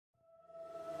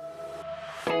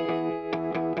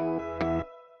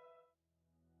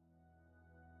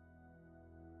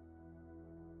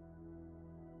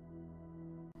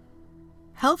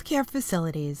Healthcare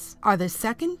facilities are the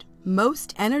second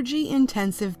most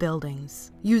energy-intensive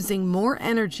buildings, using more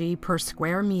energy per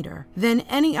square meter than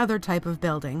any other type of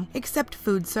building except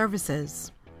food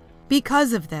services.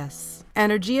 Because of this,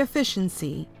 energy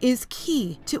efficiency is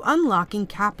key to unlocking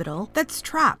capital that's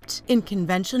trapped in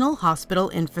conventional hospital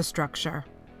infrastructure.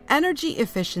 Energy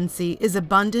efficiency is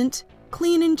abundant,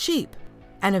 clean, and cheap,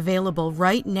 and available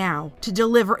right now to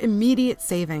deliver immediate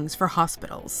savings for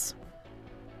hospitals.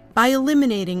 By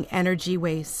eliminating energy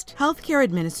waste, healthcare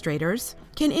administrators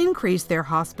can increase their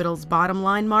hospital's bottom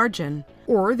line margin,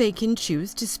 or they can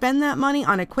choose to spend that money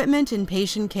on equipment and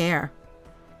patient care.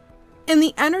 In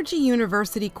the Energy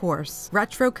University course,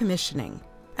 Retro Commissioning,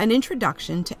 an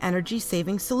introduction to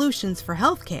energy-saving solutions for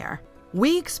healthcare,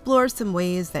 we explore some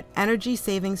ways that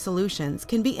energy-saving solutions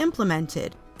can be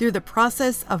implemented through the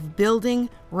process of building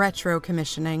retro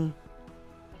commissioning.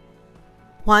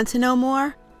 Want to know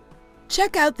more?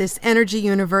 Check out this Energy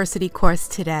University course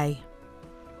today.